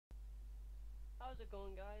How's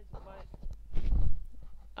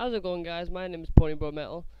it going, guys? My name is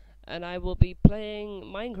Thepwnybros, and I will be playing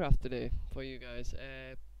Minecraft today for you guys.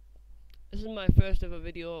 This is my first ever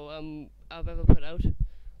video I've ever put out.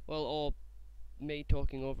 Well, or me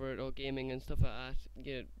talking over it, or gaming and stuff like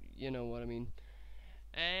that. You know what I mean.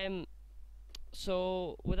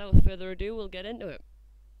 So without further ado, we'll get into it.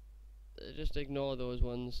 Just ignore those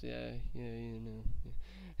ones. Yeah, you know.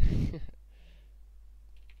 Yeah.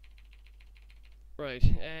 Right.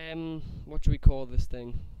 What should we call this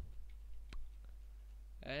thing?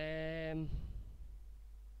 How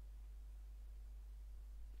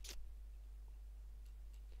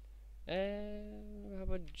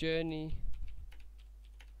about journey?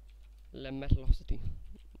 La metalocity.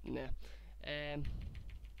 Nah.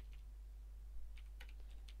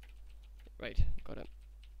 Right. Got it.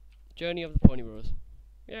 Journey of the Thepwnybros.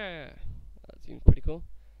 Yeah. That seems pretty cool.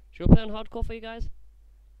 Should we play on hardcore for you guys?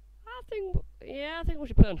 I think we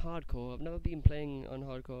should play on hardcore. I've never been playing on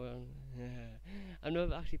hardcore. I've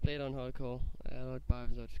never actually played on hardcore. I'll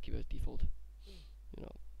just keep it as default. You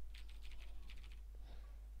know.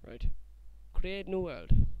 Right. Create new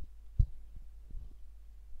world.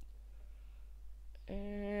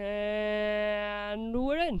 And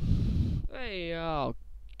we're in. Hey, oh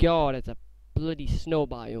god, it's a bloody snow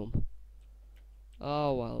biome.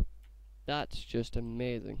 Oh well, that's just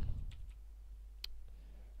amazing.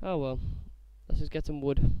 Oh well, let's just get some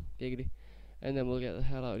wood, giggity, and then we'll get the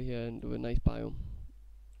hell out of here and do a nice biome.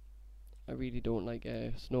 I really don't like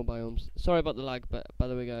snow biomes. Sorry about the lag, but by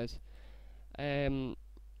the way, guys, I'm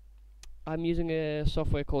using a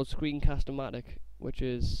software called Screencast-O-Matic, which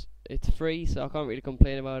is it's free, so I can't really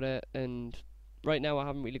complain about it. And right now, I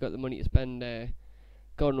haven't really got the money to spend.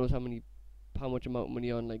 God knows how much amount of money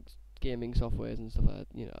on like gaming softwares and stuff like that.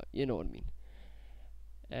 You know what I mean.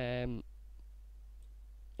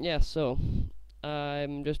 Yeah, so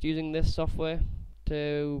I'm just using this software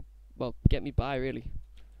to, well, get me by really,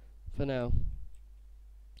 for now.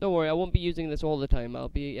 Don't worry, I won't be using this all the time. I'll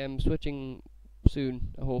be switching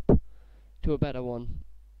soon, I hope, to a better one.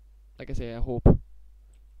 Like I say, I hope.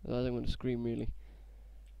 Otherwise I'm going to scream really.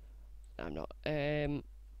 I'm not.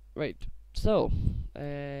 Right, so,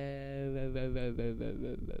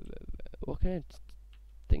 what kind of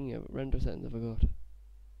thing, render settings have I got?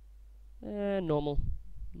 Normal.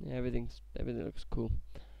 Yeah, everything looks cool.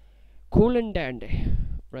 Cool and dandy.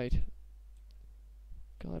 Right.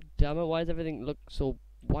 God damn it, why does everything look so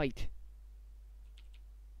white?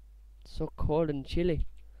 It's so cold and chilly.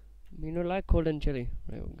 I mean, I like cold and chilly.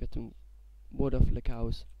 Right, we'll get some wood off the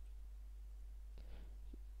cows.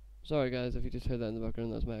 Sorry guys if you just heard that in the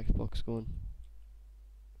background, that's my Xbox going.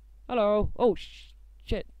 Hello! Oh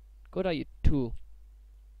shit! Go down, you tool.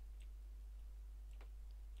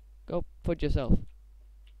 Go put yourself.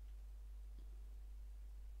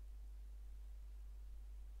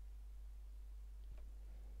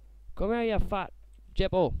 Come here, you fat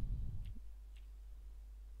jibbo.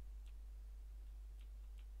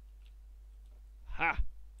 Ha!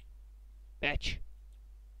 Bitch.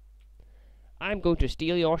 I'm going to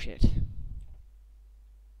steal your shit.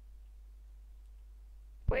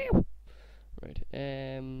 Woo! Right,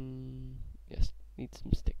 yes, need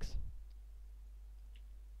some sticks.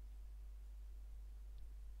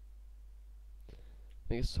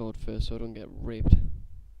 Make a sword first so I don't get raped.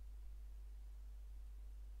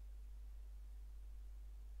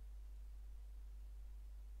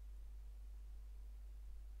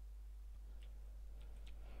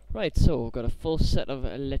 Right, so we've got a full set of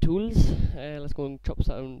tools. Let's go and chop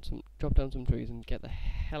down some trees and get the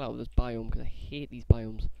hell out of this biome, because I hate these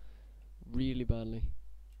biomes really badly.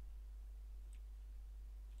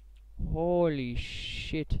 Holy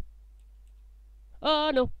shit!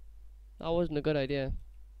 Oh no, that wasn't a good idea.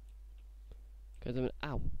 Because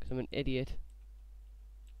I'm an idiot.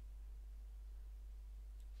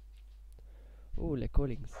 Oh,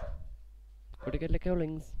 lecolings. Gotta get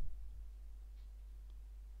lecolings.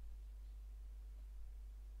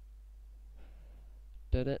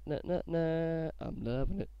 Da da na na na. I'm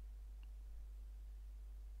loving it.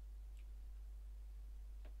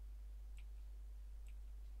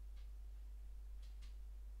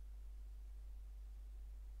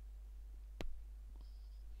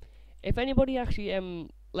 If anybody actually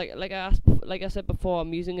like I said before,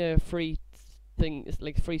 I'm using a free thing, it's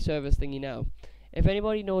like free service thingy now. If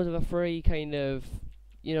anybody knows of a free kind of,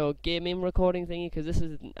 you know, gaming recording thingy, because this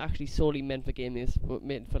isn't actually solely meant for gaming, it's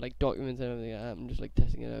meant for like documents and everything like that. I'm just like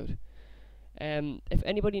testing it out. If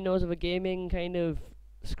anybody knows of a gaming kind of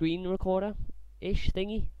screen recorder ish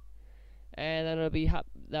thingy, then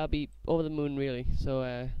that'll be over the moon really. So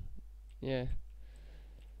yeah,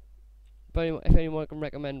 If anyone can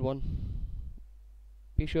recommend one,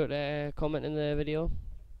 be sure to comment in the video.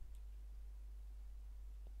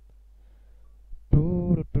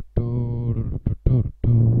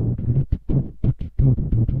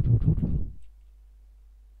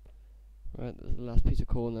 Right, this is the last piece of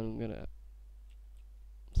coal, and then I'm gonna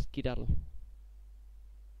skedaddle.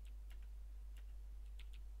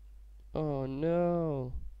 Oh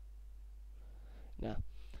no! Nah,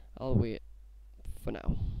 I'll wait for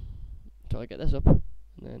now until I get this up, and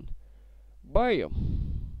then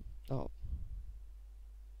BAM! Oh.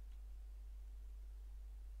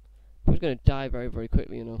 I was gonna die very, very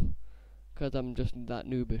quickly, you know, because I'm just that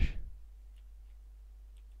noobish.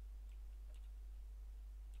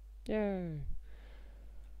 Yay!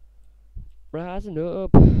 Rising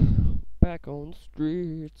up, back on the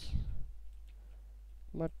streets.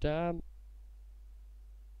 My time.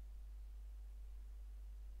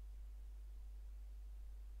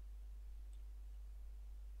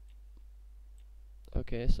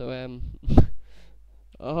 Okay, so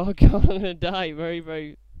oh god, I'm gonna die very,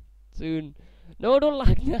 very soon. No, don't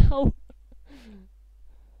lag now.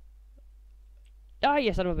 Ah,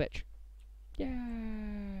 yes, son of a bitch.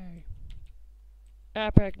 Yay!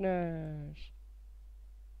 Epicness.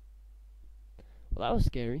 Well, that was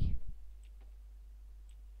scary.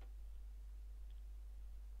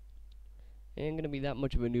 I ain't gonna be that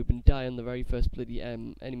much of a noob and die on the very first bloody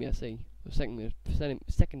enemy I see. Or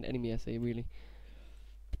second enemy I see, really.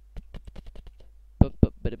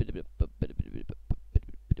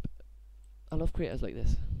 I love creators like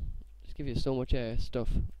this. Just give you so much stuff,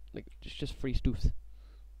 like just free stuffs.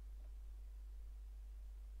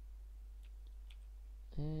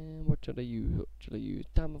 And what should I use? What should I use?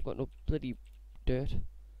 Damn, I've got no bloody dirt.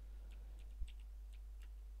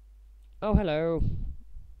 Oh, hello,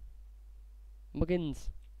 Muggins.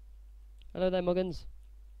 Hello there, Muggins.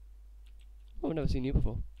 Oh, I've never seen you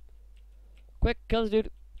before. Quick, kill this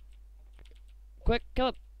dude. Quick, kill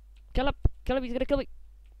him. Kill him. Kill him, he's gonna kill me.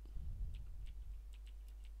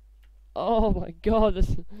 Oh my god, this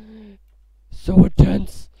is so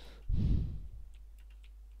intense.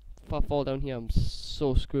 If I fall down here, I'm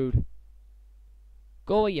so screwed.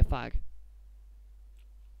 Go away, you fag.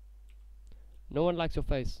 No one likes your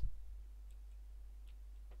face.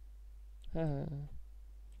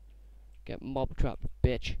 Get mob trapped,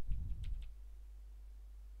 bitch.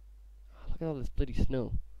 Oh, look at all this bloody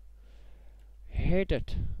snow. Hate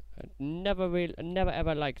it. I never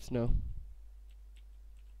ever liked snow.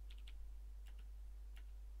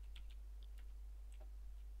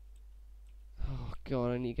 Oh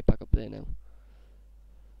god, I need to get back up there now.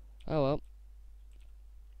 Oh well.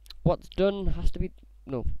 What's done has to be...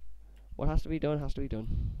 No. What has to be done has to be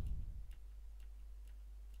done.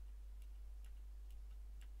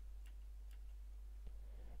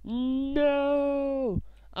 No!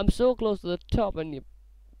 I'm so close to the top and you...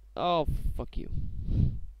 Oh, fuck you.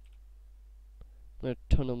 I'm gonna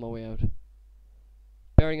tunnel my way out.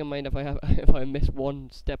 Bearing in mind if I miss one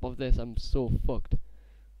step of this, I'm so fucked.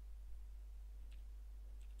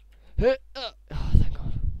 Oh, thank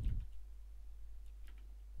god.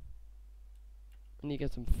 I need to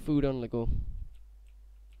get some food on the go.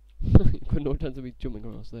 You've got no chance of me jumping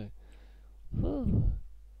across there.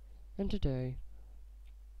 And today...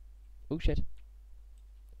 Oh shit.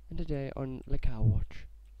 And today on the Cow Watch,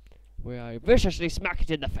 where I viciously smack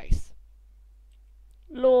it in the face.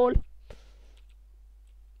 LOL.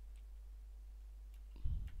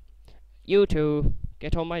 You two,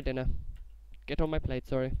 get on my dinner. Get on my plate,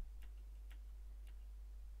 sorry.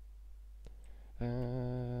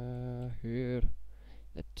 Here,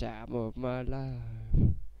 the time of my life,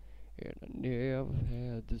 and I never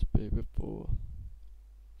had this baby before.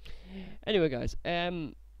 Anyway, guys,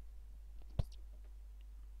 and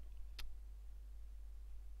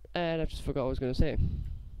I just forgot what I was going to say.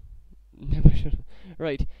 Never should.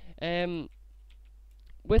 Right.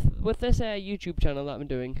 With this YouTube channel that I'm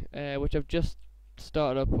doing, which I've just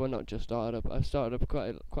started up. Well, not just started up. I started up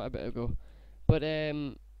quite a bit ago. But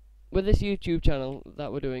with this YouTube channel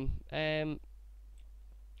that we're doing,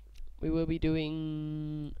 we will be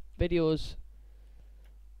doing videos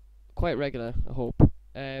quite regular, I hope.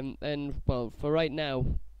 And well, for right now,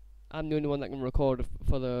 I'm the only one that can record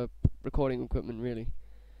for the recording equipment, really.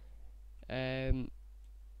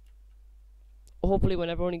 Hopefully when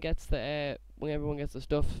everyone gets the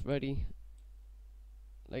stuff ready,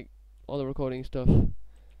 like all the recording stuff,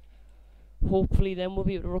 hopefully then we'll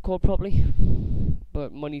be able to record properly.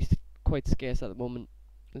 But money's quite scarce at the moment,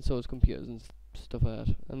 and so is computers and stuff like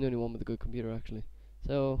that. I'm the only one with a good computer, actually.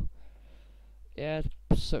 So yeah,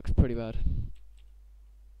 it sucks pretty bad.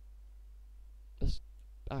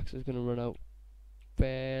 axe is gonna run out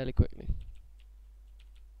fairly quickly.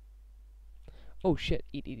 Oh shit!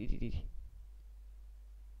 Eat.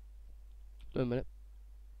 Wait a minute.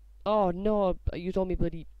 Oh no! You told me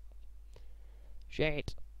bloody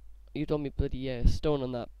shit. You told me bloody stone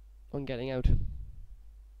on that on getting out.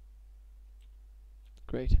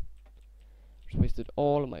 Great. Just wasted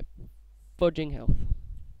all of my fudging health.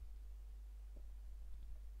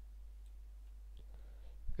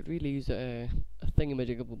 Could really use a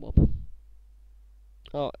thingamajigable mob.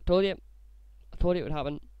 Oh, I told you it would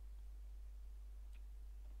happen.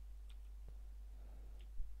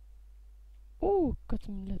 Oh, got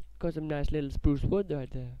some nice little spruce wood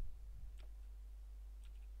right there.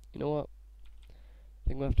 You know what? I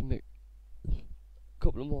think we'll have to make a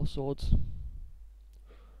couple of more swords.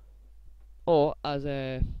 Or, as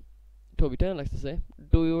Toby Turner likes to say,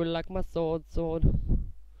 do you like my sword?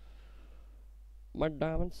 My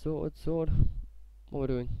diamond sword. What we're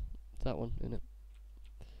doing? It's that one, isn't it?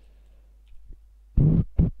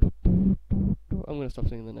 I'm gonna stop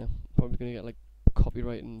singing that now. Probably gonna get like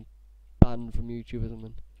copyright and banned from YouTube or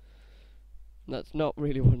something. That's not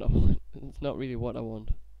really what I want. It's not really what I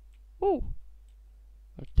want. Oh,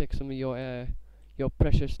 I'll take some of your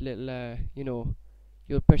precious little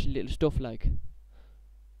your precious little stuff like.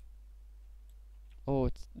 Oh,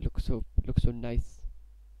 it looks so nice,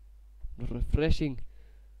 refreshing.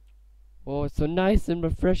 Oh, it's so nice and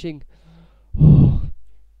refreshing. Oh,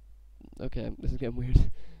 okay, this is getting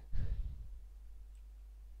weird.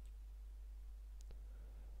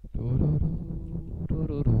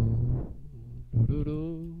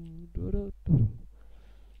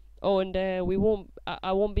 Oh, and I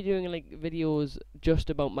won't be doing like videos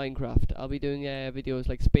just about Minecraft. I'll be doing videos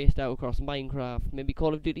like spaced out across Minecraft, maybe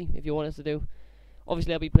Call of Duty if you want us to do.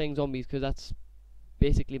 Obviously, I'll be playing zombies because that's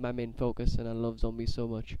basically my main focus, and I love zombies so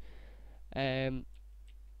much. I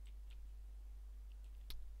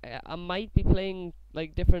might be playing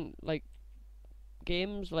like different like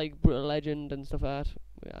games like Brutal Legend and stuff like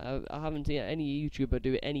that. I haven't seen any YouTuber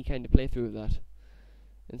do any kind of playthrough of that.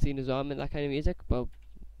 And seeing as I'm in that kind of music, well,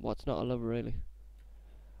 what's not a lover really?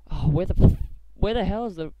 Oh, where the hell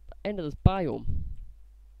is the end of this biome?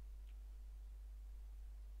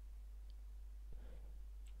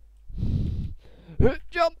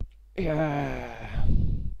 Jump! Yeah,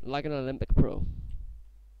 like an Olympic pro.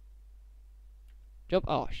 Jump!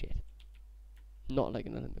 Oh shit! Not like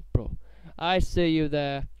an Olympic pro. I see you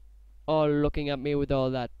there, all looking at me with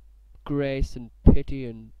all that grace and pity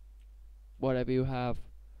and whatever you have.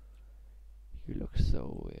 You look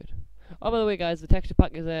so weird. Oh, by the way, guys, the texture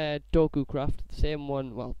pack is a Doku Craft, the same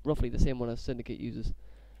one, well, roughly the same one as Syndicate uses,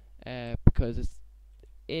 because it's,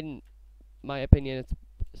 in my opinion,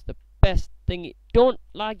 it's the best thing. Don't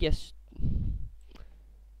lag, yes.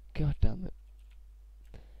 God damn it.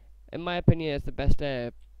 In my opinion, it's the best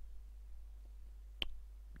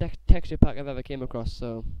texture pack I've ever came across.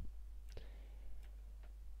 So,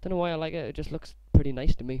 don't know why I like it. It just looks pretty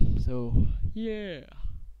nice to me. So, yeah.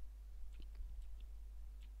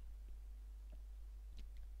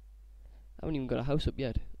 I haven't even got a house up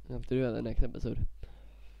yet. I'll have to do that in the next episode.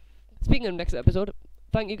 Speaking of next episode,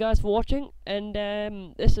 thank you guys for watching, and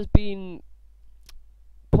this has been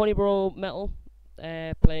Thepwnybros Metal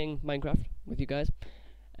playing Minecraft with you guys.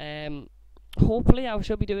 Hopefully I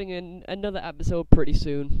shall be doing another episode pretty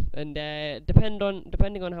soon, and depending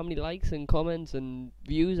on how many likes and comments and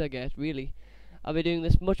views I get, really, I'll be doing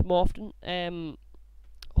this much more often.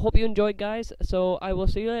 Hope you enjoyed, guys, so I will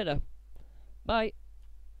see you later. Bye.